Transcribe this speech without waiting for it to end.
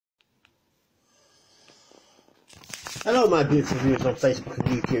Hello my beautiful viewers on Facebook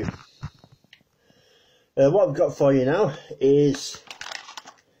and YouTube. What I've got for you now is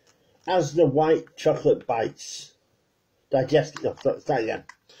As the White Chocolate Bites. Digestive, no, start again.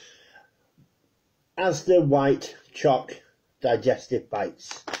 As the White Choc Digestive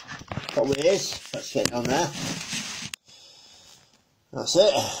Bites. What it is, let's get it on there. That's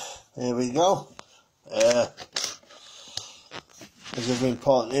it. Here we go. There's other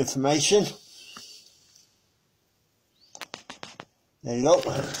important information. There you go.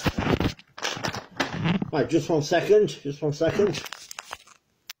 Right, just one second.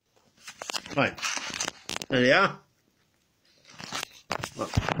 Right, there you are.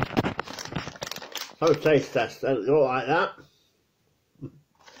 Have a taste test. Don't go like that.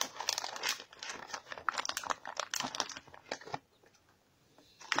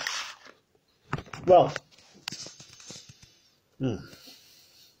 Well,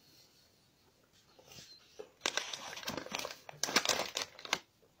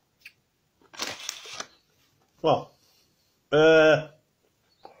 Well, let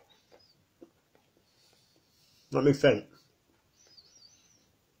me think.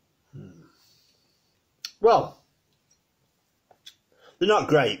 Well, they're not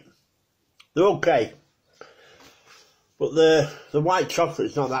great. They're okay. But the white chocolate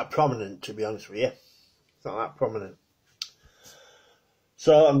is not that prominent, to be honest with you. It's not that prominent.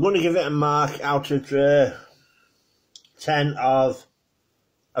 So I'm going to give it a mark out of 10 of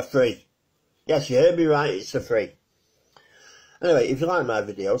a 3. Yes, you heard me right, it's a 3. Anyway, if you like my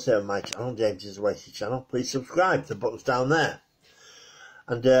videos here on my channel, James's Wasted Channel, please subscribe. The button's down there.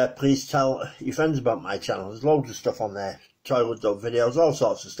 And please tell your friends about my channel. There's loads of stuff on there. Toilet dog videos, all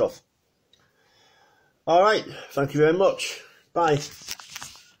sorts of stuff. Alright, thank you very much. Bye.